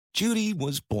Judy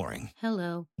was boring.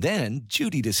 Hello. Then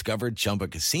Judy discovered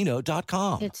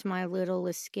ChumbaCasino.com. It's my little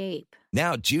escape.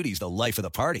 Now Judy's the life of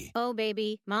the party. Oh,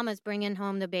 baby, mama's bringing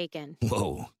home the bacon.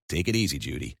 Whoa, take it easy,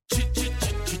 Judy.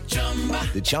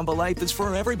 The Chumba life is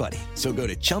for everybody. So go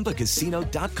to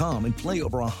ChumbaCasino.com and play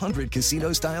over 100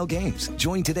 casino-style games.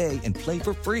 Join today and play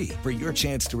for free for your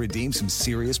chance to redeem some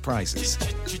serious prizes.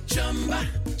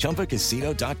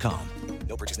 ChumbaCasino.com.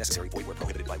 No purchase necessary. Void where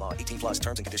prohibited by law. 18+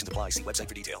 terms and conditions apply. See website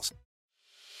for details.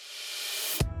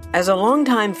 As a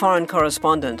longtime foreign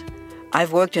correspondent,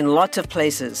 I've worked in lots of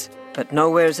places, but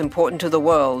nowhere as important to the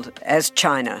world as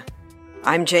China.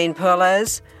 I'm Jane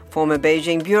Perlez, former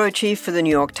Beijing bureau chief for the New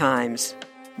York Times.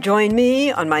 Join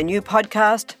me on my new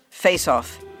podcast, Face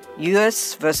Off,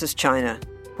 US versus China,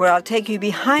 where I'll take you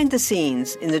behind the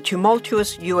scenes in the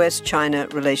tumultuous US-China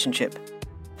relationship.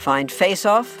 Find Face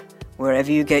Off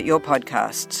wherever you get your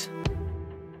podcasts.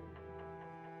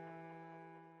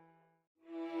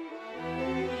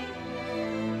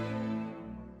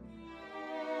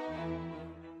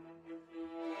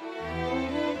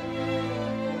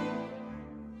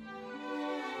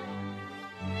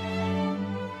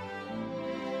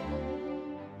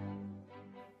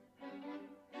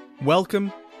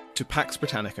 Welcome to Pax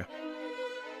Britannica,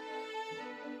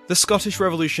 the Scottish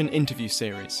Revolution interview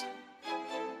series.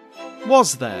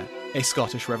 Was there a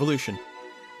Scottish Revolution?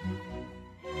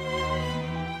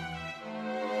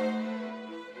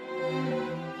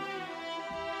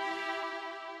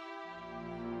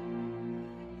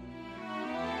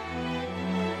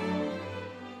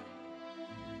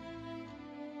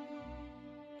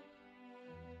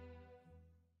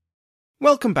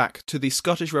 Welcome back to the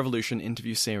Scottish Revolution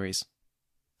interview series.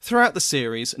 Throughout the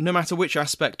series, no matter which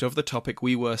aspect of the topic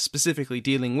we were specifically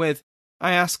dealing with,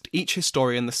 I asked each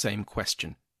historian the same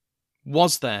question.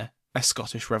 Was there a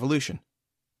Scottish Revolution?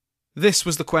 This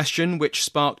was the question which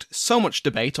sparked so much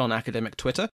debate on academic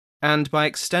Twitter, and by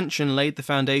extension laid the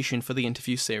foundation for the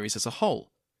interview series as a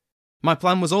whole. My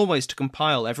plan was always to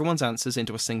compile everyone's answers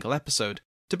into a single episode,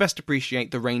 to best appreciate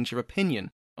the range of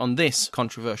opinion on this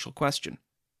controversial question.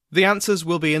 The answers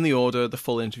will be in the order the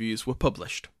full interviews were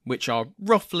published, which are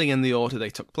roughly in the order they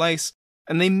took place,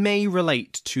 and they may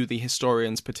relate to the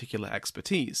historian's particular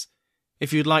expertise.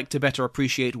 If you'd like to better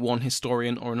appreciate one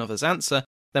historian or another's answer,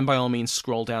 then by all means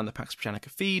scroll down the Pax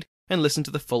Britannica feed and listen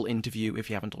to the full interview if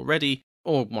you haven't already,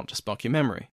 or want to spark your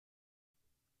memory.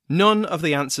 None of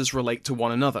the answers relate to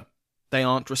one another. They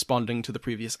aren't responding to the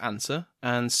previous answer,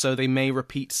 and so they may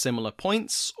repeat similar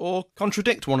points or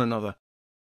contradict one another.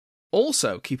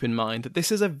 Also, keep in mind that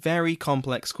this is a very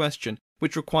complex question,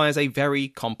 which requires a very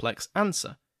complex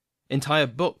answer. Entire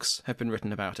books have been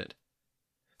written about it.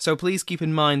 So please keep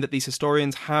in mind that these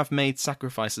historians have made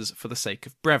sacrifices for the sake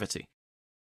of brevity.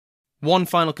 One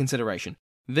final consideration.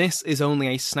 This is only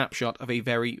a snapshot of a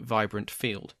very vibrant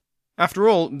field. After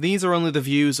all, these are only the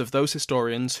views of those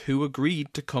historians who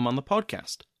agreed to come on the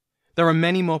podcast. There are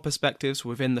many more perspectives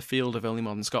within the field of early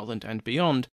modern Scotland and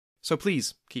beyond, so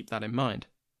please keep that in mind.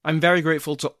 I'm very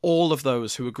grateful to all of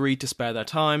those who agreed to spare their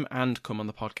time and come on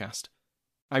the podcast.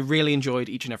 I really enjoyed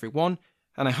each and every one,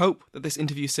 and I hope that this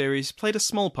interview series played a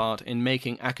small part in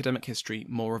making academic history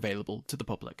more available to the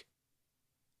public.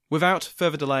 Without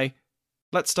further delay,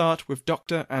 let's start with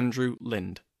Dr. Andrew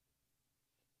Lind.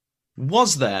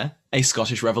 Was there a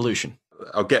Scottish Revolution?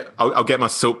 I'll get my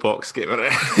soapbox. This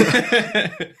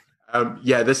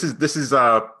is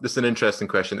an interesting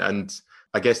question, and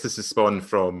I guess this is spawned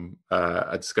from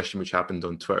a discussion which happened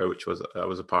on Twitter, which I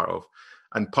was a part of.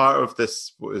 And part of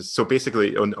this was, so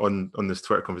basically on this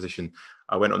Twitter conversation,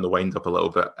 I went on the wind up a little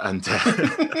bit, and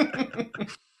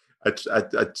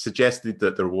I suggested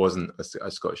that there wasn't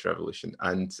a Scottish Revolution.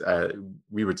 And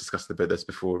we were discussing about this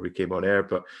before we came on air,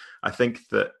 but I think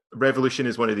that revolution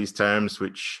is one of these terms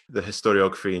which the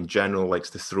historiography in general likes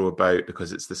to throw about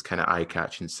because it's this kind of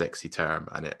eye-catching, sexy term,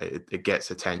 and it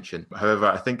gets attention. However,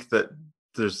 I think that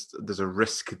there's a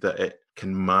risk that it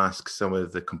can mask some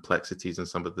of the complexities and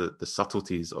some of the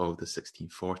subtleties of the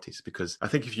 1640s, because I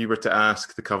think if you were to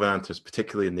ask the Covenanters,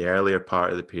 particularly in the earlier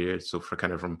part of the period, so for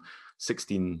kind of from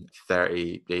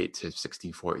 1638 to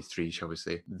 1643, shall we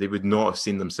say, they would not have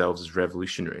seen themselves as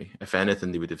revolutionary. If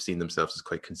anything, they would have seen themselves as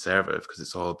quite conservative, because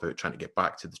it's all about trying to get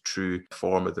back to the true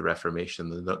form of the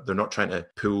Reformation. They're not trying to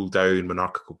pull down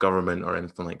monarchical government or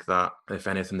anything like that. If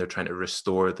anything, they're trying to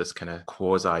restore this kind of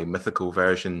quasi-mythical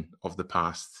version of the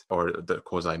past, or the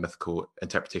quasi-mythical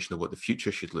interpretation of what the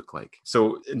future should look like.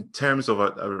 So in terms of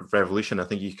a revolution, I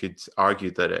think you could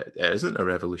argue that it isn't a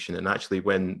revolution. And actually,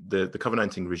 when the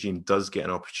Covenanting regime does get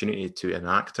an opportunity to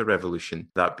enact a revolution,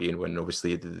 that being when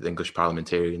obviously the English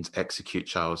parliamentarians execute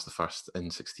Charles I in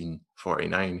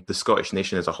 1649, the Scottish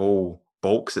nation as a whole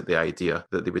balks at the idea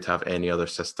that they would have any other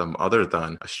system other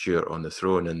than a Stuart on the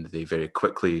throne, and they very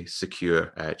quickly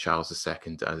secure Charles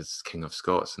II as King of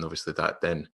Scots. And obviously that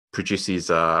then produces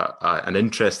an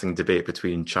interesting debate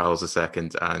between Charles II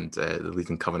and the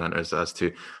leading Covenanters as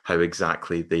to how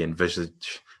exactly they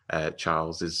envisage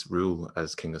Charles's rule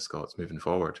as King of Scots moving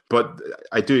forward. But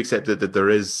I do accept that there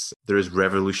is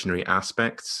revolutionary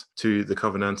aspects to the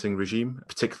Covenanting regime,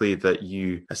 particularly that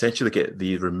you essentially get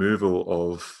the removal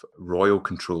of royal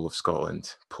control of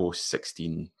Scotland post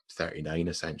 1639,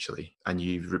 essentially, and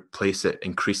you replace it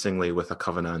increasingly with a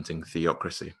Covenanting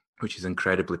theocracy, which is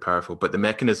incredibly powerful. But the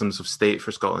mechanisms of state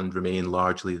for Scotland remain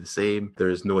largely the same. There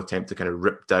is no attempt to kind of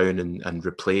rip down and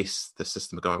replace the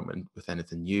system of government with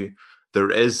anything new. There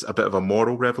is a bit of a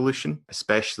moral revolution,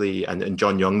 especially, and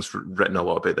John Young's written a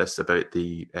lot about this, about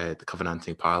the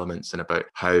Covenanting parliaments and about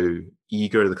how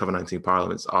eager the Covenanting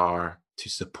parliaments are to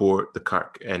support the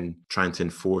Kirk in trying to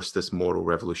enforce this moral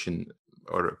revolution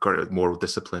or moral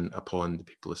discipline upon the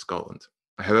people of Scotland.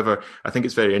 However, I think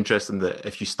it's very interesting that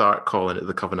if you start calling it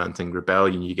the Covenanting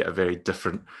Rebellion, you get a very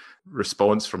different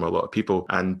response from a lot of people.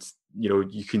 And, you know,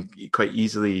 you can quite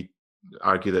easily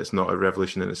argue that it's not a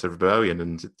revolution and it's a rebellion.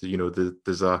 And, you know,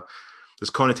 there's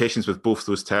connotations with both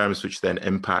those terms, which then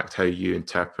impact how you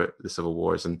interpret the civil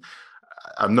wars. And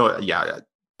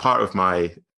part of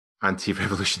my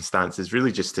anti-revolution stance is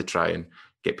really just to try and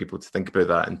get people to think about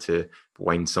that and to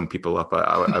wind some people up,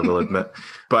 I will admit.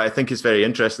 But I think it's very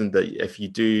interesting that if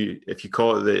you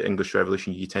call it the English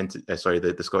Revolution, you tend to,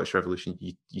 the Scottish Revolution,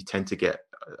 you tend to get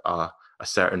a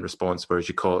certain response, whereas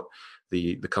you call it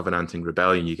the Covenanting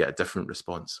Rebellion, you get a different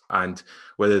response. And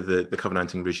whether the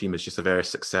Covenanting regime is just a very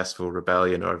successful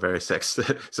rebellion or a very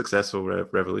successful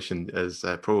revolution is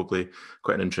probably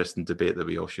quite an interesting debate that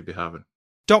we all should be having.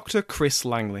 Dr. Chris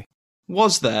Langley.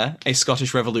 Was there a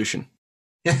Scottish Revolution?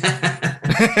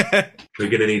 We're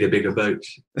going to need a bigger boat.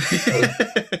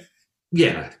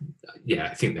 Yeah,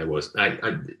 I think there was.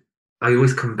 I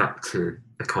always come back to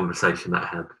a conversation that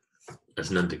I had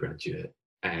as an undergraduate,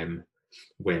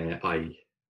 where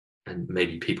and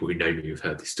maybe people who know me have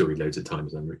heard this story loads of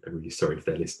times. I'm really sorry if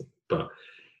they're listening, but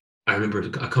I remember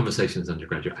a conversation as an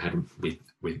undergraduate I had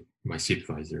with my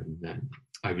supervisor, and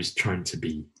I was trying to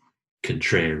be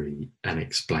contrary and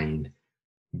explain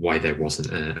why there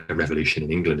wasn't a revolution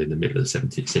in England in the middle of the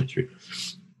 17th century.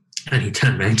 And he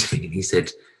turned around to me and he said,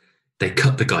 they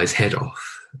cut the guy's head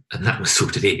off, and that was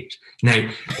sort of it. Now,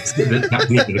 that's the end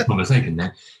of the conversation.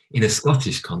 Now, in a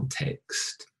Scottish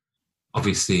context,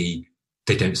 obviously,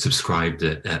 they don't subscribe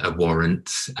to a warrant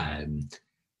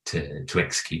to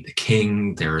execute the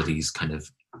king. There are these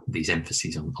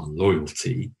emphases on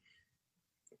loyalty.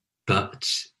 But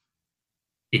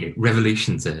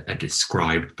revolutions are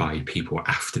described by people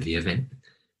after the event,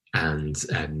 and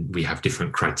we have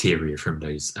different criteria from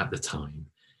those at the time.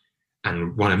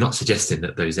 And while I'm not suggesting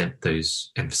that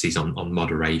those emphases on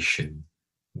moderation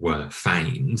were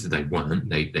feigned, they weren't.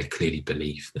 They clearly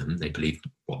believed them. They believed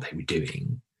what they were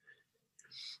doing.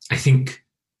 I think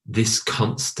this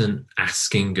constant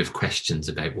asking of questions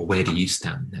about, well, where do you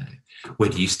stand now? Where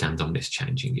do you stand on this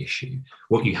changing issue?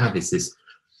 What you have is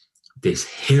this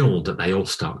hill that they all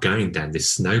start going down,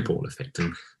 this snowball effect.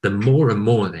 And the more and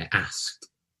more they're asked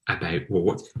about,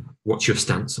 well, what's your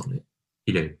stance on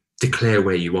it? Declare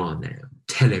where you are now,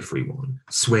 tell everyone,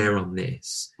 swear on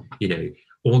this,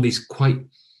 all these quite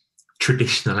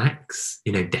traditional acts,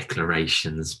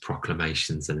 declarations,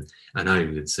 proclamations, and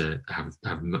oaths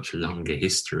have much longer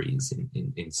histories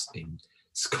in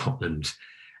Scotland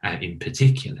in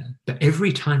particular. But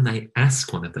every time they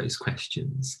ask one of those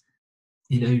questions,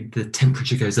 the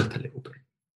temperature goes up a little bit.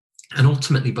 And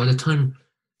ultimately, by the time,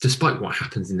 despite what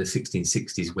happens in the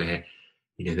 1660s, where,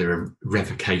 there are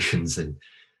revocations and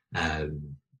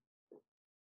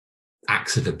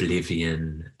acts of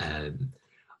oblivion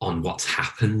on what's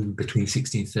happened between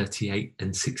 1638 and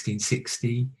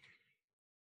 1660,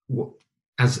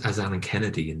 as Alan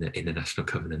Kennedy in the National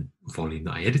Covenant volume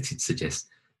that I edited suggests,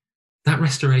 that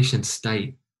restoration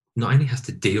state not only has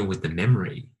to deal with the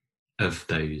memory of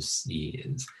those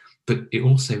years, but it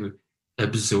also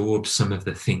absorbs some of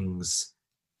the things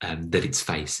that it's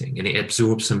facing, and it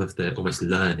absorbs some of the almost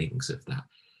learnings of that.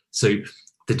 So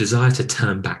the desire to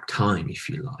turn back time, if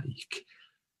you like,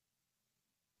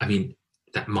 I mean,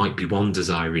 that might be one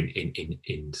desire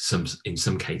in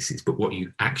some cases, but what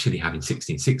you actually have in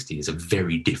 1660 is a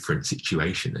very different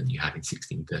situation than you have in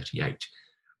 1638,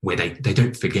 where they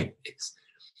don't forget this.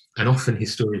 And often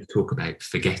historians talk about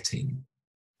forgetting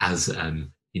as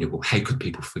well, how could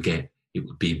people forget? It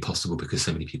would be impossible because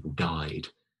so many people died.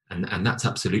 And that's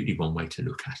absolutely one way to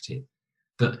look at it.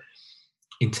 But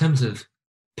in terms of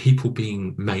people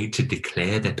being made to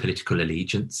declare their political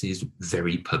allegiances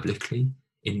very publicly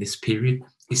in this period,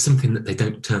 is something that they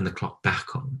don't turn the clock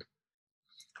back on.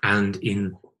 And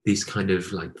in this kind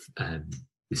of like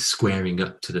this squaring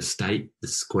up to the state, the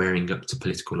squaring up to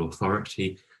political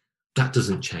authority, that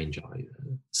doesn't change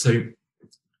either. So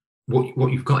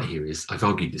what you've got here is, I've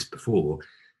argued this before,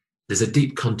 there's a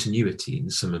deep continuity in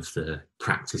some of the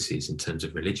practices in terms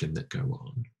of religion that go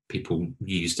on. People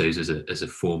use those as a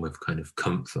form of kind of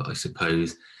comfort, I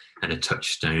suppose, and a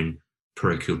touchstone.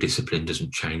 Parochial discipline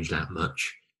doesn't change that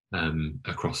much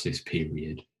across this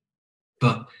period.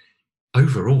 But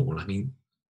overall, I mean,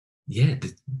 yeah,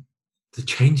 the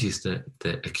changes that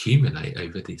accumulate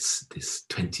over this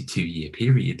 22-year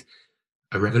period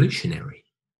are revolutionary.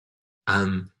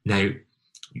 Now,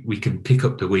 we can pick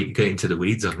up go into the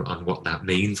weeds on what that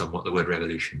means, on what the word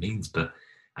revolution means, but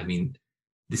I mean,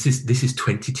 this is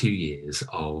 22 years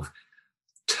of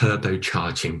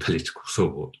turbocharging political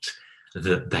thought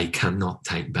that they cannot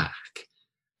take back.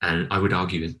 And I would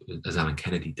argue, as Alan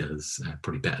Kennedy does,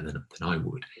 probably better than I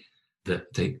would,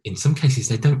 that they, in some cases,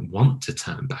 they don't want to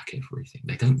turn back everything.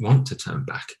 They don't want to turn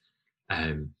back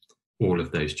all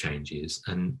of those changes.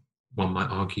 And one might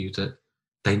argue that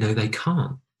they know they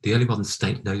can't. The early modern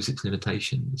state knows its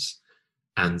limitations.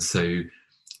 And so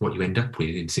what you end up with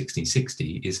in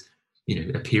 1660 is,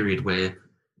 a period where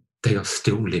they are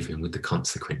still living with the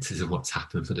consequences of what's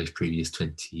happened for those previous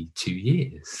 22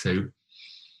 years. So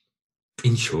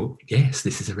in short, yes,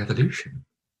 this is a revolution.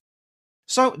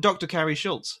 So, Dr. Carrie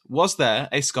Schultz, was there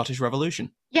a Scottish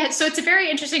Revolution? Yeah, so it's a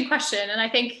very interesting question. And I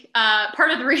think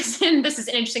part of the reason this is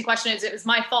an interesting question is it was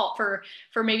my fault for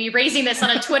maybe raising this on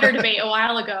a Twitter debate a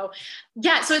while ago.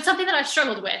 Yeah, so it's something that I've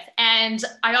struggled with. And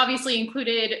I obviously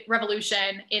included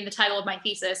revolution in the title of my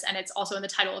thesis, and it's also in the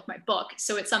title of my book.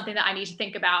 So it's something that I need to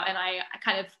think about, and I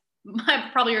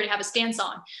probably already have a stance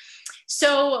on.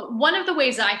 So one of the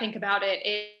ways that I think about it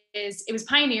is it was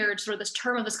pioneered, sort of this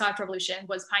term of the Scottish Revolution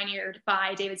was pioneered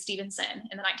by David Stevenson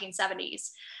in the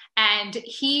 1970s. And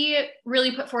he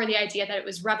really put forward the idea that it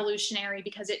was revolutionary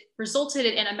because it resulted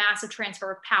in a massive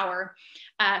transfer of power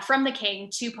from the king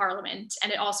to Parliament.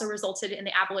 And it also resulted in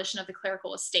the abolition of the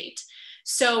clerical estate.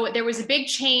 So there was a big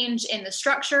change in the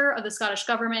structure of the Scottish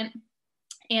government.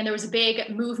 And there was a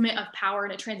big movement of power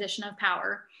and a transition of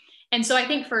power. And so I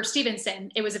think for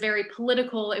Stevenson, it was a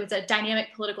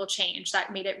dynamic political change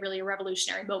that made it really a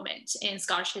revolutionary moment in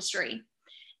Scottish history.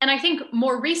 And I think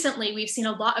more recently, we've seen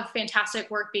a lot of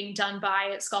fantastic work being done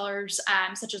by scholars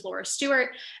such as Laura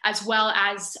Stewart, as well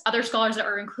as other scholars that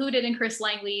are included in Chris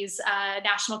Langley's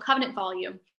National Covenant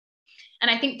volume. And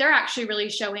I think they're actually really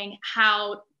showing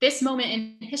how this moment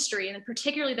in history, and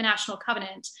particularly the National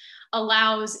Covenant,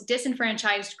 allows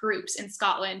disenfranchised groups in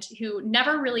Scotland who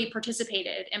never really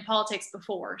participated in politics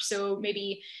before. So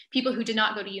maybe people who did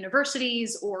not go to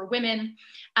universities or women,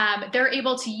 they're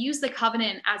able to use the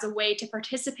covenant as a way to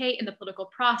participate in the political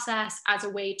process, as a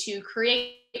way to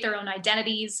create their own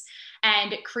identities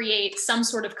and create some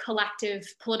sort of collective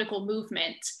political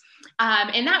movement.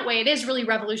 In that way, it is really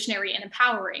revolutionary and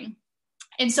empowering.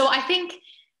 And so I think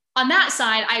on that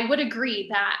side, I would agree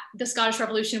that the Scottish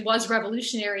Revolution was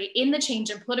revolutionary in the change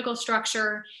in political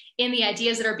structure, in the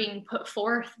ideas that are being put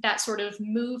forth that sort of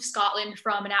move Scotland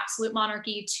from an absolute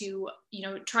monarchy to,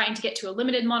 trying to get to a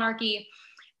limited monarchy,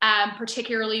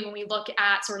 particularly when we look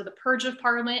at sort of the purge of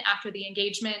Parliament after the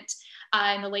engagement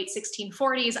in the late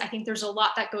 1640s. I think there's a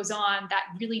lot that goes on that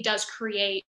really does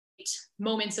create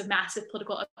moments of massive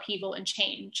political upheaval and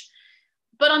change.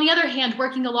 But on the other hand,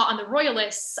 working a lot on the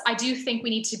royalists, I do think we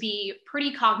need to be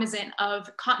pretty cognizant of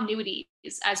continuities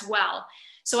as well.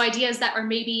 So ideas that are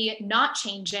maybe not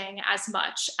changing as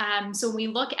much. So when we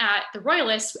look at the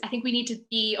royalists, I think we need to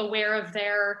be aware of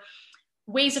their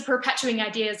ways of perpetuating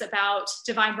ideas about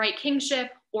divine right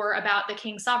kingship or about the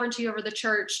king's sovereignty over the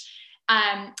church.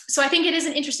 So I think it is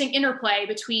an interesting interplay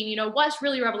between, what's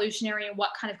really revolutionary and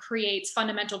what kind of creates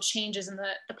fundamental changes in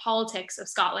the politics of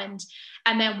Scotland,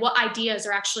 and then what ideas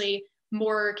are actually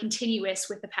more continuous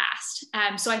with the past.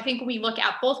 So I think when we look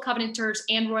at both Covenanters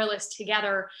and Royalists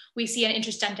together, we see an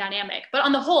interesting dynamic. But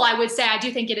on the whole, I would say I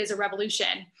do think it is a revolution.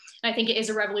 And I think it is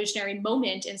a revolutionary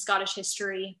moment in Scottish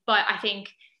history. But I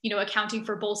think, accounting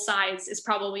for both sides is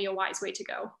probably a wise way to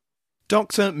go.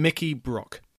 Dr. Mickey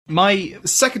Brock. My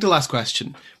second to last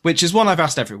question, which is one I've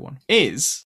asked everyone,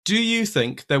 is Do you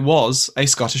think there was a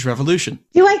Scottish Revolution?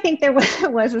 Do I think there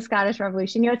was a Scottish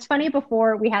Revolution? It's funny,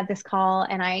 before we had this call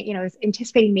and I, was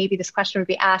anticipating maybe this question would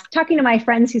be asked, talking to my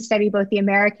friends who study both the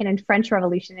American and French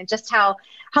Revolution and just how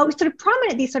sort of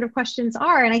prominent these sort of questions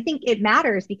are. And I think it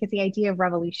matters because the idea of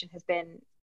revolution has been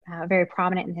very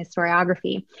prominent in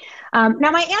historiography.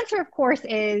 Now, my answer, of course,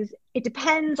 is it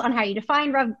depends on how you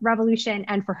define revolution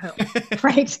and for whom,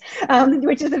 right?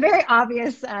 Which is a very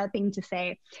obvious thing to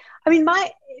say. I mean,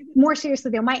 more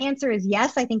seriously, though, my answer is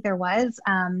yes, I think there was,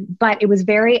 but it was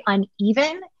very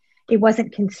uneven. It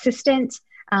wasn't consistent.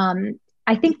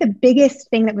 I think the biggest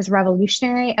thing that was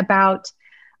revolutionary about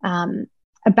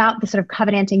the sort of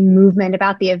Covenanting movement,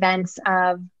 about the events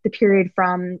of the period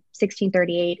from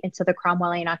 1638 into the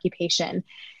Cromwellian occupation,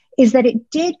 is that it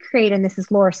did create, and this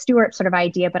is Laura Stewart's sort of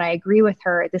idea, but I agree with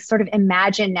her, this sort of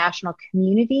imagined national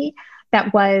community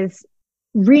that was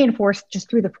reinforced just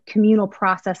through the communal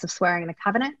process of swearing the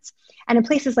covenants. And in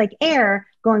places like Ayr,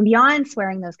 going beyond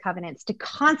swearing those covenants to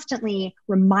constantly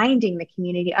reminding the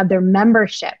community of their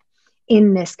membership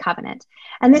in this covenant.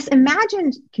 And this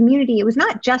imagined community, it was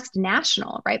not just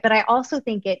national, right? But I also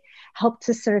think it helped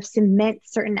to sort of cement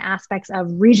certain aspects of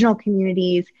regional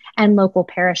communities and local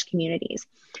parish communities.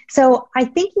 So I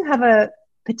think you have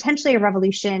potentially a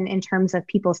revolution in terms of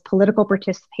people's political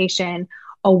participation,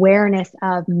 awareness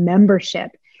of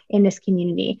membership in this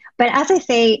community. But as I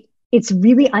say, it's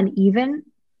really uneven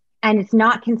and it's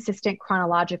not consistent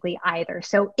chronologically either.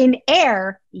 So in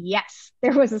Ayr, yes,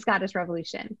 there was a Scottish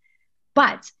Revolution.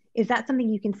 But is that something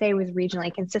you can say was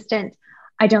regionally consistent?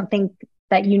 I don't think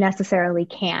that you necessarily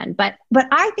can. But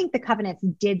I think the covenants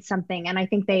did something, and I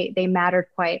think they mattered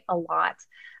quite a lot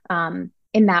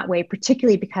in that way,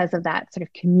 particularly because of that sort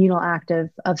of communal act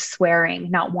of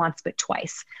swearing, not once but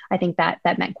twice. I think that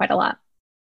meant quite a lot.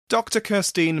 Dr.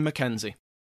 Kirstine Mackenzie,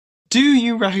 do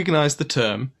you recognise the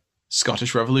term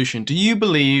Scottish Revolution? Do you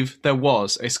believe there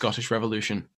was a Scottish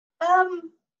Revolution?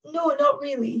 No, not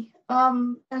really.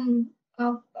 And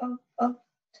I'll tell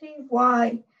you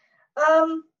why.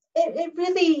 It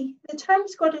really, the term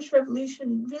Scottish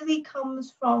Revolution really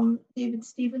comes from David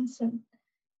Stevenson.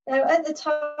 Now, at the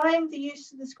time, the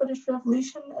use of the Scottish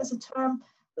Revolution as a term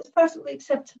was perfectly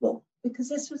acceptable because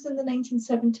this was in the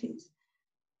 1970s.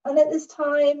 And at this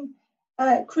time,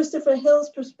 Christopher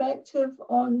Hill's perspective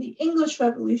on the English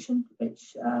Revolution,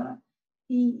 which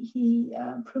he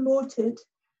promoted,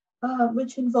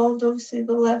 which involved obviously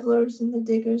the levelers and the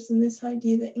diggers and this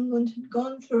idea that England had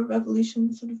gone through a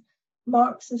revolution, sort of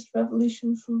Marxist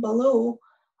revolution from below,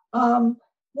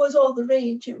 was all the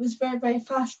rage. It was very, very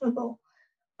fashionable.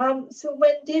 So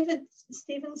when David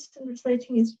Stevenson was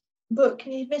writing his book,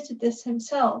 and he admitted this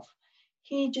himself,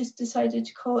 he just decided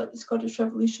to call it the Scottish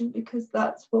Revolution because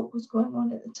that's what was going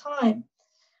on at the time.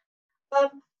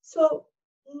 So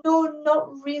no,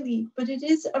 not really, but it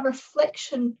is a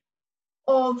reflection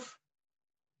of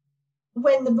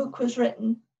when the book was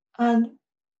written and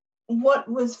what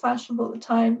was fashionable at the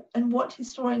time and what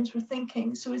historians were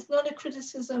thinking. So it's not a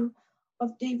criticism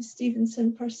of David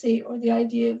Stevenson per se or the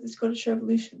idea of the Scottish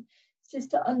Revolution. It's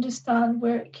just to understand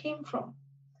where it came from.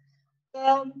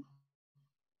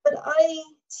 But I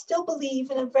still believe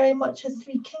in a very much a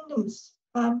three kingdoms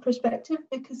perspective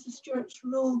because the Stuarts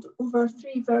ruled over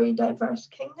three very diverse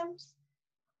kingdoms.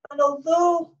 And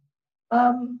although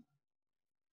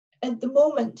at the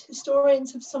moment,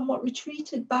 historians have somewhat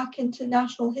retreated back into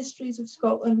national histories of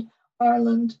Scotland,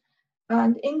 Ireland,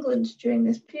 and England during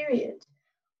this period,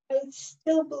 I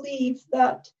still believe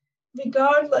that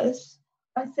regardless,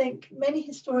 I think many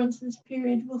historians in this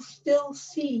period will still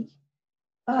see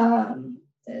the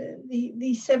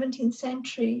 17th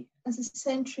century as a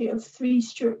century of three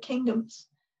Stuart kingdoms,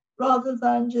 rather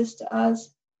than just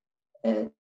as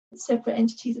separate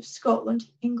entities of Scotland,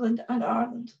 England, and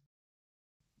Ireland.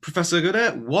 Professor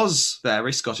Goodare, was there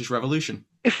a Scottish Revolution?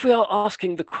 If we are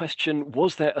asking the question,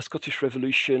 was there a Scottish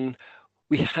Revolution,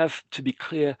 we have to be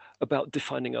clear about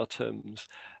defining our terms.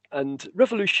 And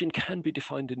revolution can be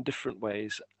defined in different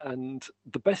ways. And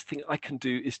the best thing I can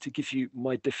do is to give you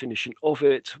my definition of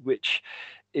it, which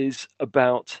is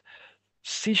about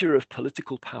seizure of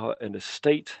political power in a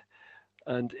state.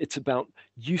 And it's about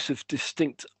use of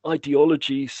distinct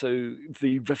ideology. So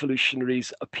the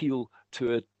revolutionaries appeal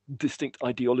to a distinct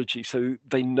ideology, so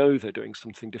they know they're doing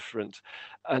something different.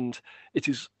 And it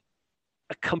is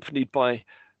accompanied by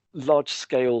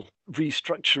large-scale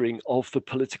restructuring of the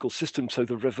political system, so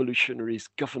the revolutionaries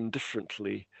govern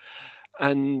differently.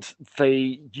 And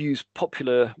they use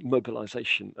popular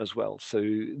mobilization as well. So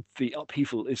the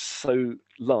upheaval is so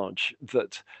large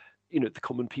that, the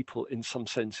common people in some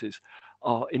senses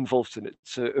are involved in it.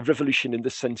 So a revolution in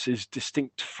this sense is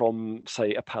distinct from,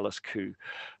 say, a palace coup.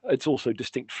 It's also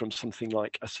distinct from something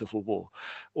like a civil war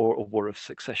or a war of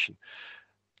succession.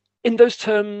 In those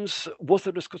terms, was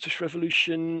there a Scottish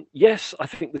Revolution? Yes, I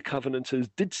think the Covenanters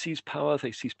did seize power.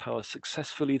 They seized power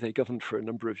successfully. They governed for a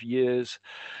number of years.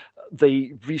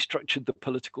 They restructured the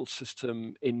political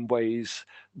system in ways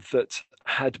that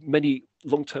had many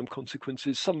long-term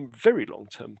consequences, some very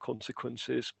long-term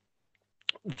consequences.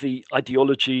 The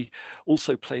ideology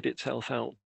also played itself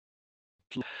out.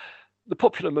 The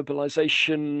popular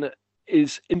mobilization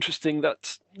is interesting.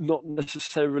 That's not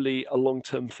necessarily a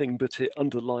long-term thing, but it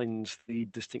underlines the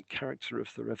distinct character of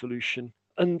the revolution.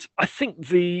 And I think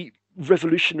the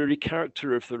revolutionary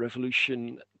character of the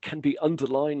revolution can be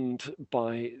underlined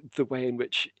by the way in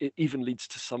which it even leads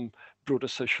to some broader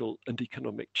social and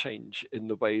economic change in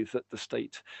the way that the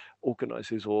state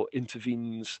organizes or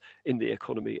intervenes in the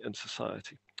economy and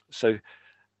society. So,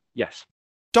 yes.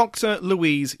 Dr.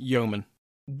 Louise Yeoman,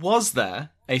 was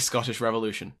there a Scottish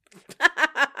Revolution?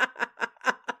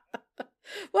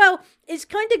 Well, it's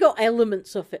kind of got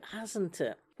elements of it, hasn't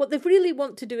it? What they really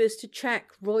want to do is to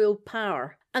check royal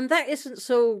power. And that isn't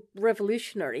so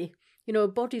revolutionary. You know,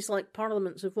 bodies like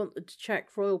parliaments have wanted to check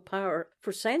royal power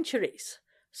for centuries.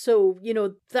 So, you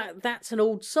know, that's an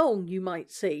old song, you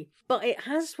might say. But it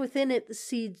has within it the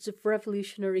seeds of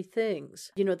revolutionary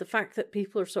things. You know, the fact that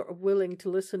people are sort of willing to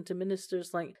listen to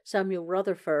ministers like Samuel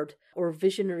Rutherford or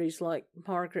visionaries like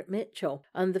Margaret Mitchell.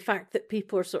 And the fact that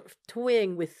people are sort of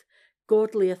toying with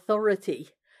godly authority.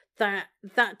 That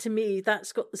to me,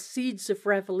 that's got the seeds of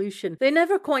revolution. They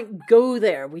never quite go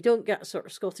there. We don't get a sort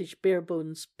of Scottish bare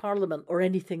bones parliament or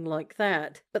anything like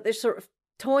that. But they're sort of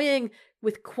toying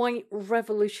with quite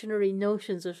revolutionary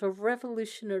notions. There's a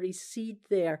revolutionary seed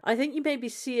there. I think you maybe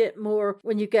see it more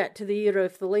when you get to the era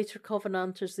of the later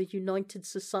Covenanters, the United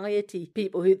Society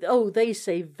people who, they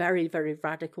say very, very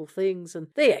radical things and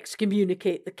they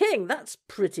excommunicate the king. That's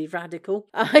pretty radical.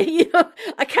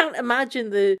 I can't imagine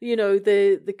the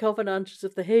Covenanters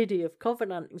of the heyday of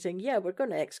Covenanting saying, yeah, we're going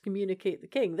to excommunicate the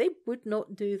king. They would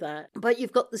not do that. But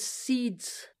you've got the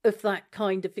seeds of that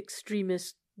kind of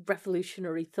extremist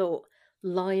revolutionary thought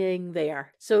lying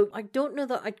there. So I don't know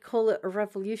that I'd call it a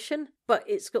revolution, but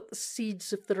it's got the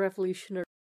seeds of the revolutionary.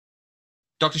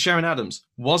 Dr. Sharon Adams,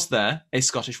 was there a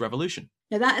Scottish Revolution?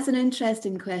 Now that is an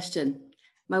interesting question.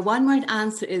 My one-word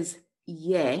answer is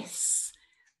yes,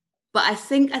 but I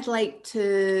think I'd like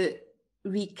to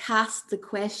recast the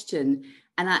question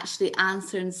and actually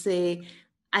answer and say,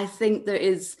 I think there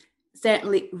is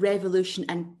certainly revolution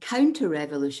and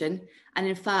counter-revolution. And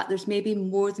in fact, there's maybe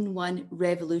more than one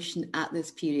revolution at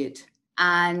this period.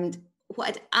 And what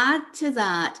I'd add to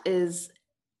that is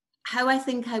how I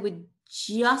think I would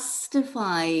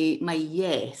justify my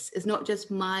yes is not just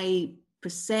my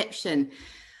perception,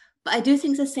 but I do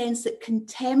think there's a sense that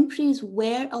contemporaries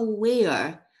were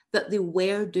aware that they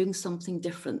were doing something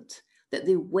different, that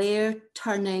they were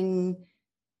turning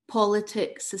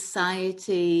politics,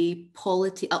 society,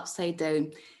 polity upside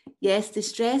down. Yes, they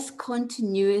stress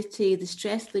continuity, they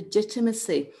stress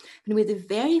legitimacy. Anyway, the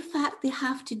very fact they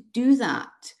have to do that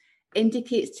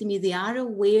indicates to me they are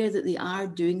aware that they are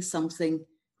doing something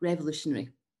revolutionary.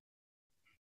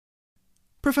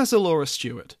 Professor Laura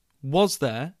Stewart, was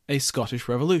there a Scottish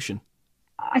Revolution?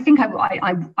 I think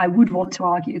I would want to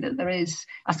argue that there is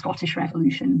a Scottish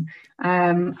Revolution.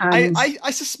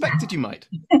 I suspected you might.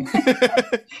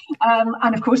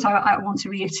 And of course, I want to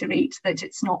reiterate that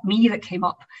it's not me that came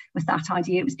up with that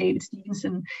idea. It was David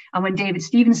Stevenson. And when David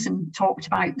Stevenson talked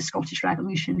about the Scottish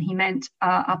Revolution, he meant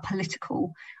a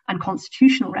political and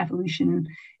constitutional revolution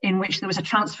in which there was a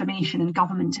transformation in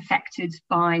government affected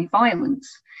by violence.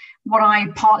 What I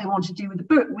partly wanted to do with the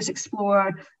book was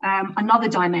explore another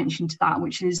dimension to that,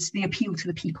 which is the appeal to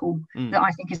the people, that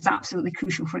I think is absolutely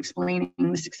crucial for explaining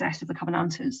the success of the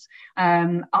Covenanters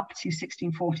up to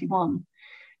 1641.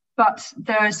 But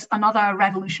there's another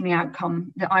revolutionary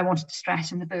outcome that I wanted to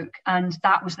stress in the book, and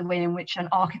that was the way in which an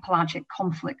archipelagic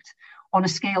conflict on a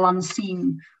scale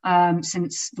unseen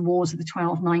since the wars of the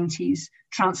 1290s,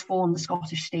 transformed the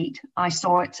Scottish state. I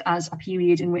saw it as a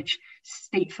period in which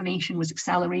state formation was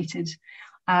accelerated,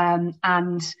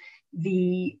 and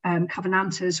the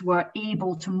Covenanters were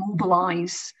able to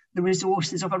mobilise the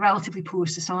resources of a relatively poor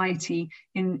society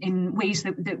in ways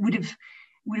that would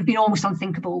have been almost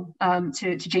unthinkable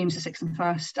to James VI and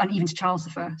first, and even to Charles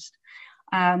I.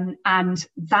 And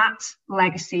that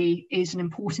legacy is an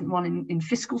important one in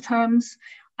fiscal terms.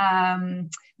 The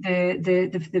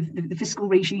fiscal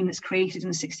regime that's created in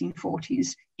the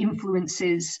 1640s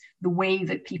influences the way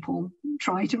that people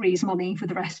try to raise money for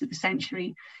the rest of the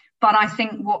century. But I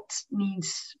think what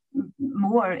needs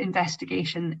more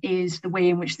investigation is the way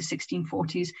in which the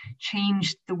 1640s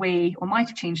changed the way, or might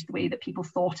have changed the way, that people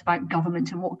thought about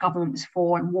government and what government was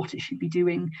for and what it should be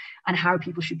doing and how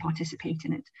people should participate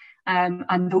in it.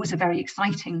 And those are very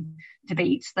exciting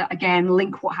debates that, again,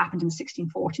 link what happened in the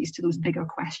 1640s to those bigger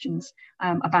questions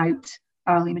about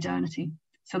early modernity.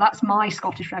 So that's my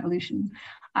Scottish Revolution.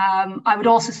 I would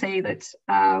also say that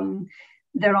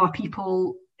there are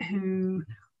people who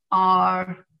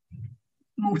are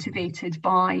motivated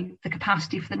by the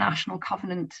capacity for the National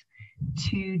Covenant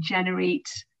to generate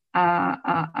a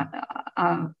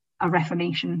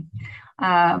reformation,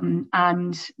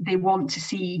 and they want to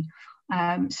see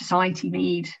society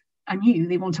made anew.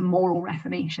 They want a moral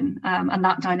reformation, and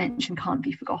that dimension can't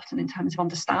be forgotten in terms of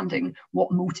understanding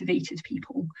what motivated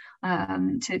people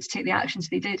to take the actions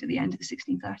they did at the end of the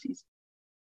 1630s.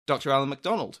 Dr. Alan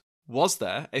MacDonald, was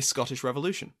there a Scottish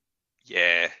Revolution?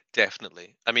 Yeah,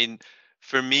 definitely. I mean,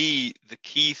 for me, the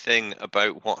key thing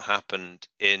about what happened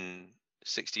in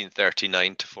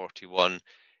 1639 to 41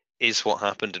 is what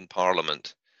happened in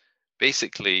Parliament.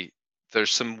 Basically,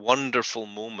 there's some wonderful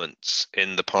moments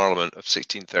in the Parliament of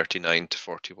 1639 to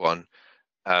 41.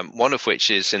 One of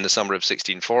which is in the summer of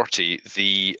 1640,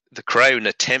 the Crown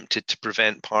attempted to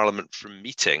prevent Parliament from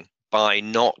meeting by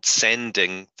not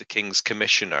sending the King's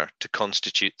Commissioner to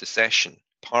constitute the session.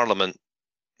 Parliament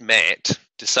met,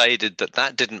 decided that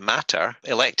that didn't matter,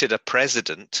 elected a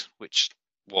president, which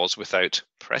was without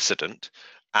precedent,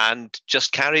 and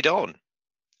just carried on.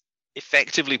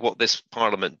 Effectively, what this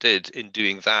Parliament did in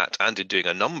doing that and in doing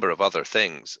a number of other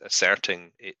things,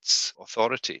 asserting its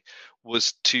authority,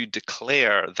 was to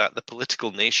declare that the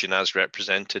political nation as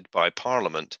represented by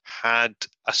Parliament had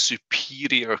a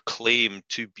superior claim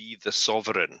to be the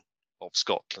sovereign of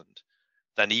Scotland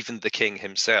than even the king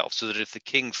himself, so that if the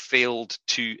king failed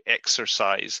to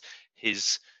exercise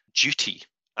his duty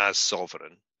as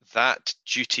sovereign, that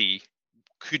duty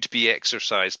could be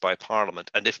exercised by Parliament.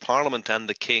 And if Parliament and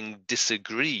the king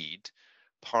disagreed,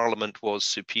 Parliament was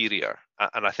superior.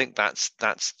 And I think that's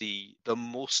the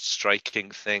most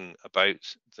striking thing about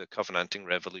the Covenanting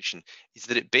Revolution, is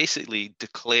that it basically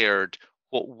declared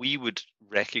what we would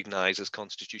recognize as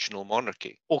constitutional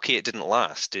monarchy. Okay, it didn't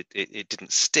last. It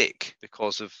didn't stick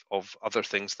because of other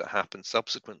things that happened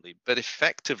subsequently. But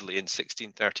effectively in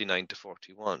 1639 to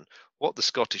 41, what the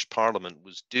Scottish Parliament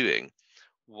was doing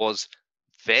was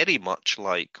very much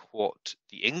like what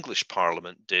the English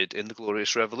Parliament did in the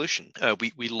Glorious Revolution.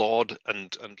 We laud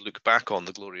and look back on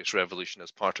the Glorious Revolution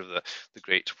as part of the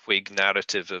great Whig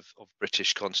narrative of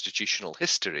British constitutional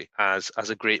history as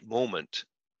a great moment,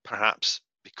 perhaps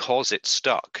because it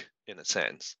stuck in a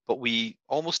sense. But we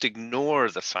almost ignore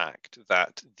the fact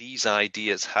that these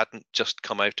ideas hadn't just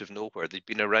come out of nowhere. They'd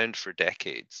been around for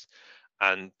decades.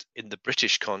 And in the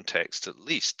British context, at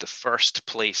least, the first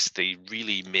place they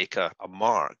really make a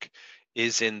mark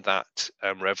is in that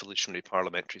revolutionary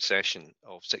parliamentary session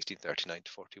of 1639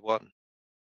 to 41.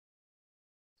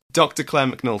 Dr. Claire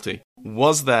McNulty,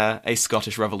 was there a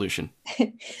Scottish Revolution?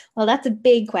 Well, that's a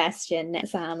big question,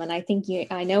 Sam, and I think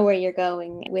I know where you're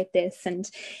going with this, and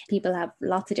people have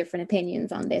lots of different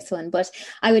opinions on this one, but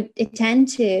I would tend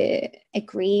to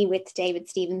agree with David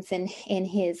Stevenson in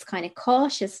his kind of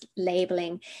cautious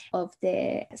labelling of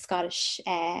the Scottish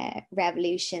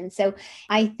Revolution. So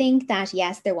I think that,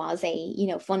 yes, there was a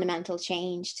fundamental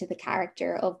change to the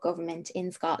character of government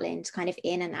in Scotland kind of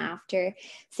in and after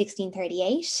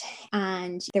 1638.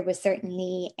 And there was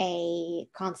certainly a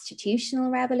constitutional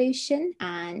revolution.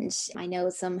 And I know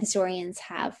some historians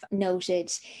have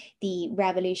noted the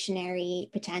revolutionary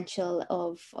potential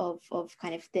of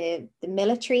kind of the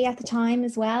military at the time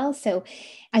as well. So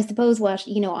I suppose what,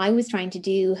 I was trying to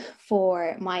do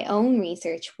for my own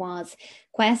research was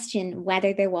question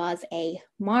whether there was a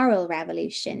moral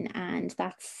revolution, and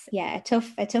that's a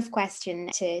tough question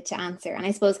to answer. And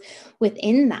I suppose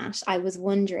within that, I was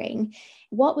wondering,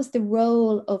 what was the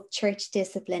role of church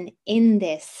discipline in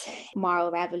this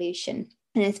moral revolution?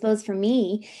 And I suppose for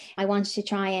me, I wanted to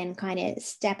try and kind of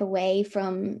step away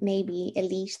from maybe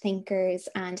elite thinkers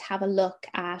and have a look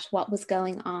at what was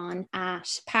going on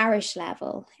at parish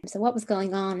level. So what was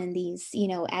going on in these,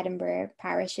 Edinburgh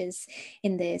parishes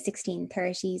in the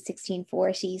 1630s,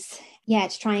 1640s? Yeah,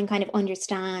 to try and kind of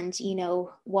understand,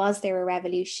 was there a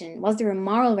revolution? Was there a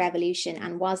moral revolution?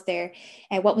 And was there,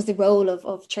 what was the role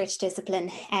of church discipline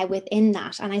within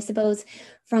that? And I suppose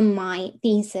from my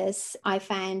thesis, I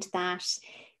found that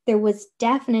there was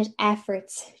definite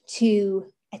efforts to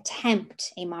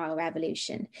attempt a moral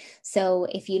revolution. So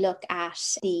if you look at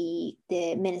the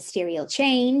ministerial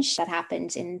change that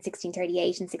happened in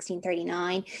 1638 and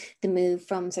 1639, the move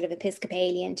from sort of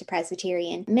Episcopalian to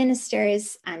Presbyterian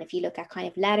ministers, and if you look at kind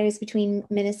of letters between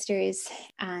ministers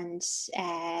and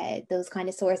those kind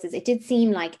of sources, it did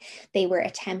seem like they were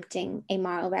attempting a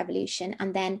moral revolution.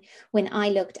 And then when I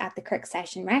looked at the Kirk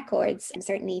Session records, and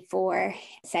certainly for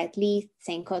South Leith,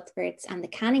 St. Cuthbert's and the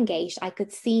Canongate, I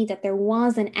could see that there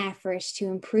was an effort to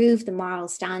improve the moral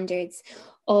standards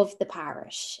of the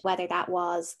parish, whether that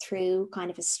was through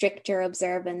kind of a stricter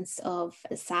observance of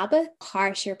the Sabbath,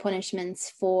 harsher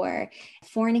punishments for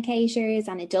fornicators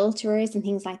and adulterers and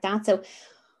things like that. So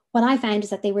what I found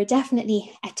is that they were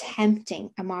definitely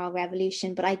attempting a moral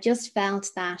revolution, but I just felt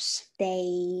that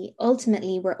they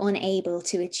ultimately were unable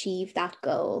to achieve that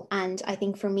goal. And I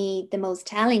think for me, the most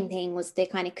telling thing was the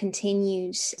kind of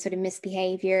continued sort of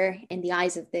misbehavior, in the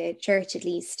eyes of the church at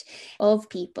least, of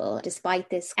people, despite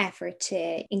this effort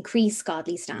to increase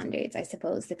godly standards. I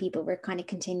suppose the people were kind of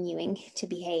continuing to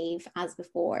behave as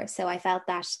before. So I felt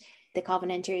that the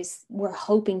Covenanters were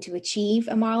hoping to achieve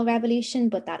a moral revolution,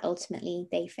 but that ultimately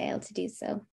they failed to do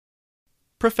so.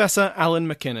 Professor Alan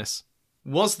McInnes,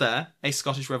 was there a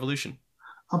Scottish Revolution?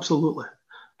 Absolutely.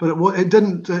 But it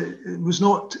was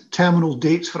not terminal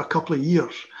dates for a couple of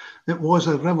years. It was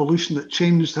a revolution that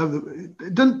changed it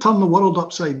didn't turn the world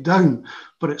upside down,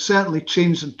 but it certainly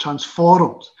changed and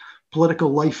transformed political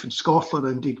life in Scotland,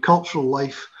 indeed cultural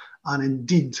life, and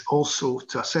indeed also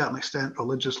to a certain extent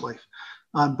religious life.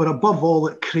 But above all,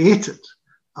 it created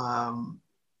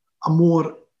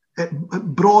it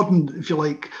broadened, if you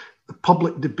like, the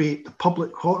public debate,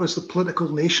 what is the political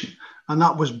nation? And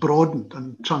that was broadened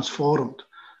and transformed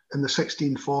in the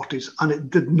 1640s. And it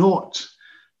did not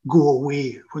go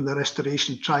away when the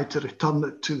Restoration tried to return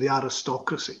it to the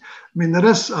aristocracy. I mean, there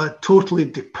is a totally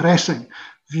depressing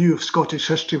view of Scottish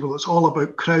history where it's all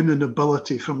about crown and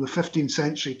nobility from the 15th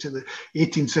century to the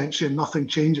 18th century and nothing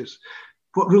changes.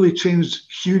 What really changed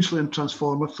hugely and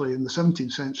transformatively in the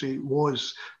 17th century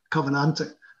was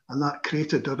Covenanting, and that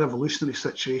created a revolutionary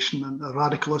situation and a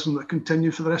radicalism that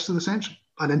continued for the rest of the century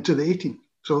and into the 18th.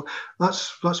 So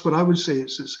that's what I would say.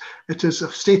 It is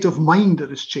a state of mind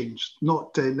that has changed,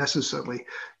 not necessarily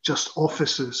just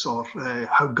offices or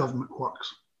how government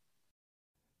works.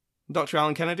 Dr.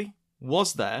 Alan Kennedy,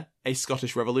 was there a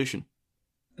Scottish Revolution?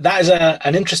 That is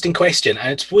an interesting question, and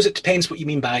I suppose it depends what you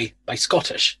mean by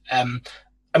Scottish.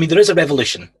 I mean, there is a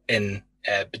revolution in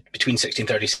between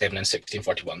 1637 and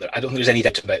 1641. I don't think there's any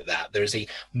doubt about that. There is a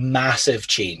massive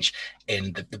change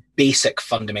in the basic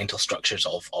fundamental structures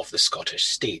of the Scottish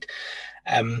state.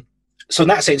 So in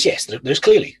that sense, yes, there's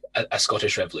clearly a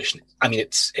Scottish Revolution. I mean,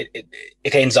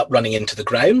 it ends up running into the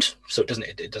ground, so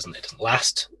it doesn't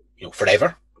last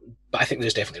forever. But I think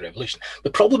there's definitely a revolution. The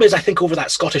problem is, I think, over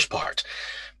that Scottish part,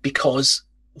 because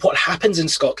what happens in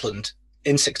Scotland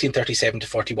in 1637 to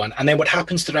 41, and then what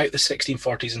happens throughout the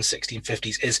 1640s and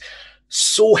 1650s is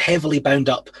so heavily bound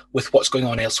up with what's going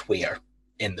on elsewhere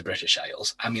in the British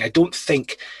Isles. I mean, I don't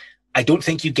think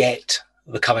you get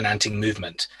the Covenanting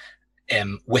movement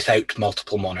without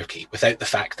multiple monarchy, without the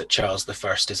fact that Charles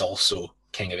I is also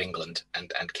King of England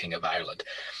and King of Ireland.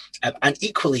 And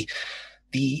equally,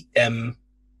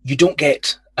 you don't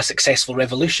get a successful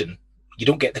revolution. You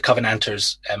don't get the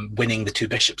Covenanters winning the Two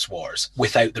Bishops' Wars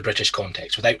without the British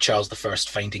context, without Charles I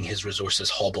finding his resources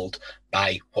hobbled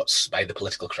by the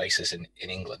political crisis in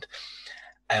England.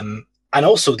 And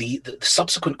also the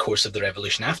subsequent course of the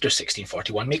revolution after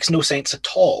 1641 makes no sense at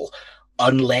all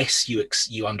unless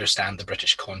you understand the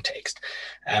British context.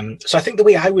 So I think the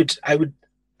way I would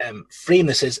frame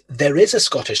this is there is a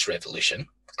Scottish Revolution,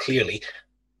 clearly,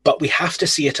 but we have to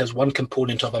see it as one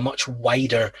component of a much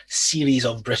wider series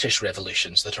of British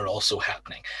revolutions that are also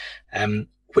happening.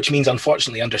 Which means,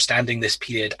 unfortunately, understanding this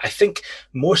period, I think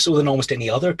more so than almost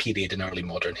any other period in early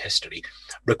modern history,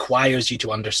 requires you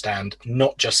to understand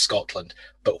not just Scotland,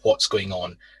 but what's going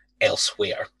on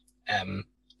elsewhere.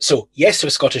 So yes, to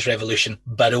a Scottish Revolution,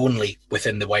 but only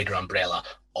within the wider umbrella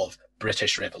of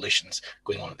British revolutions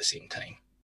going on at the same time.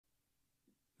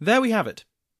 There we have it.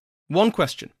 One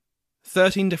question.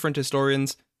 13 different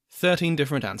historians, 13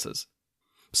 different answers.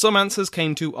 Some answers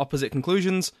came to opposite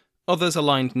conclusions, others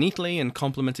aligned neatly and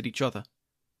complemented each other.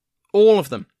 All of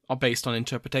them are based on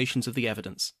interpretations of the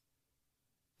evidence.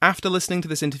 After listening to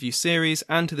this interview series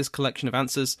and to this collection of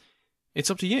answers,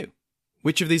 it's up to you.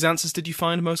 Which of these answers did you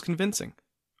find most convincing?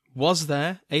 Was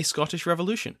there a Scottish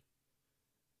Revolution?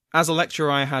 As a lecturer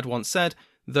I had once said,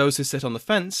 those who sit on the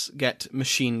fence get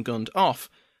machine-gunned off,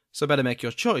 so better make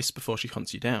your choice before she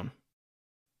hunts you down.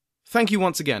 Thank you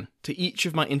once again to each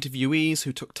of my interviewees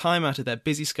who took time out of their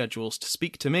busy schedules to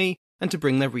speak to me and to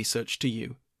bring their research to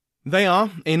you. They are,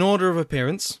 in order of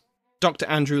appearance, Dr.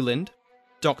 Andrew Lind,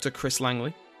 Dr. Chris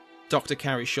Langley, Dr.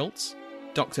 Carrie Schultz,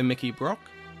 Dr. Mickey Brock,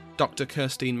 Dr.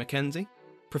 Kirstine McKenzie,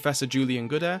 Professor Julian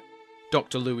Goodare,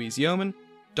 Dr. Louise Yeoman,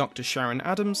 Dr. Sharon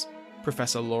Adams,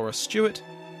 Professor Laura Stewart,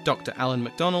 Dr. Alan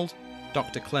MacDonald,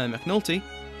 Dr. Claire McNulty,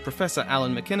 Professor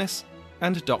Alan McInnes,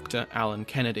 and Dr. Alan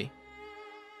Kennedy.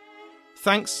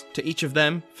 Thanks to each of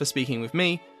them for speaking with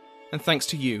me, and thanks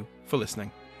to you for listening.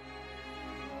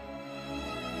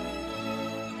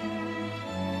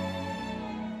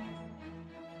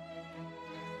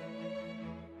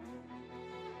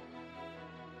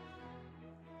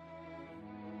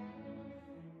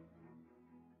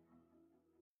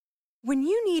 When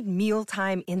you need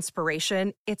mealtime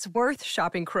inspiration, it's worth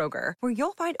shopping Kroger, where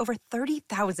you'll find over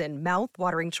 30,000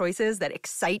 mouth-watering choices that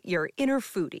excite your inner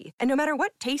foodie. And no matter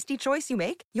what tasty choice you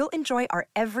make, you'll enjoy our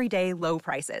everyday low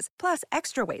prices, plus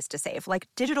extra ways to save, like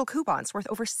digital coupons worth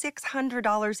over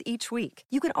 $600 each week.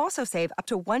 You can also save up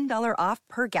to $1 off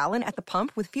per gallon at the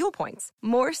pump with fuel points.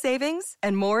 More savings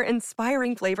and more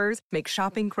inspiring flavors make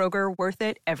shopping Kroger worth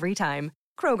it every time.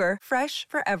 Kroger, fresh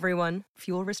for everyone.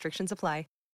 Fuel restrictions apply.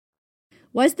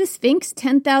 Was the Sphinx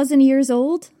 10,000 years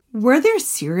old? Were there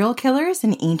serial killers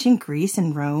in ancient Greece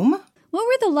and Rome? What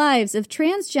were the lives of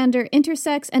transgender,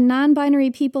 intersex, and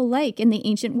non-binary people like in the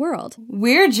ancient world?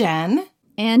 We're Jen.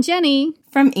 And Jenny.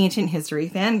 From Ancient History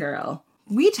Fangirl.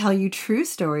 We tell you true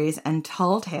stories and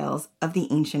tall tales of the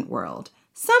ancient world.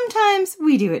 Sometimes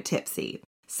we do it tipsy.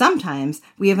 Sometimes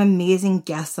we have amazing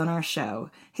guests on our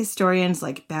show. Historians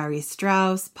like Barry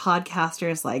Strauss,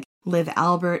 podcasters like Liv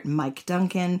Albert, Mike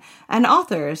Duncan, and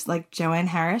authors like Joanne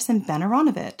Harris and Ben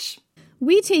Aronovich.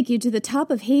 We take you to the top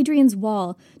of Hadrian's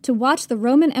Wall to watch the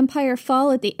Roman Empire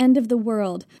fall at the end of the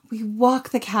world. We walk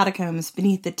the catacombs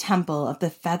beneath the temple of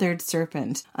the feathered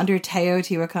serpent under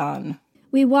Teotihuacan.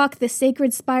 We walk the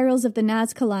sacred spirals of the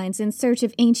Nazca Lines in search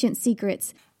of ancient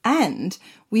secrets. And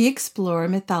we explore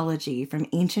mythology from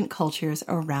ancient cultures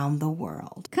around the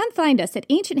world. Come find us at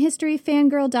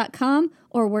ancienthistoryfangirl.com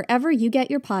or wherever you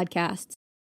get your podcasts.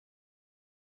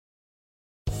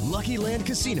 Lucky Land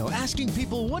Casino, asking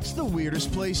people, what's the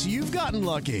weirdest place you've gotten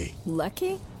lucky?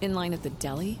 Lucky? In line at the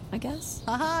deli, I guess?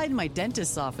 Aha, in my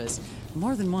dentist's office.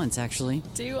 More than once, actually.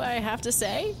 Do I have to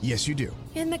say? Yes, you do.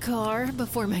 In the car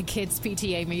before my kids'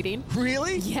 PTA meeting.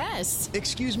 Really? Yes.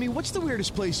 Excuse me, what's the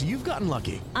weirdest place you've gotten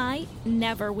lucky? I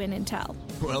never win and tell.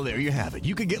 Well, there you have it.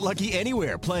 You can get lucky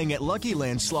anywhere, playing at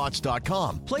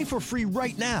LuckyLandSlots.com. Play for free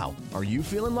right now. Are you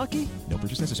feeling lucky? No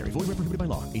purchase necessary. Void where prohibited by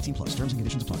law. 18 plus. Terms and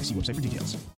conditions apply. See website for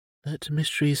details. Let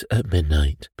Mysteries at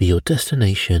Midnight be your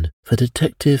destination for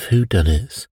detective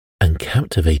whodunits and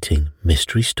captivating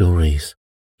mystery stories.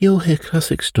 You'll hear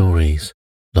classic stories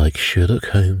like Sherlock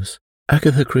Holmes,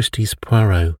 Agatha Christie's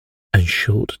Poirot, and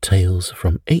short tales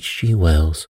from H.G.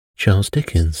 Wells, Charles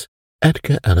Dickens,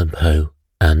 Edgar Allan Poe,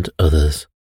 and others.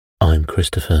 I'm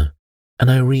Christopher,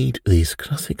 and I read these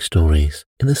classic stories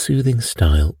in the soothing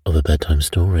style of a bedtime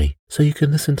story, so you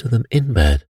can listen to them in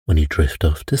bed when you drift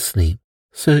off to sleep.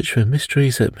 Search for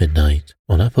Mysteries at Midnight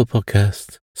on Apple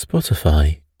Podcasts,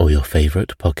 Spotify, or your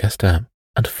favourite podcast app,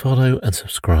 and follow and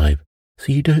subscribe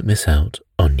so you don't miss out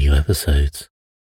on new episodes.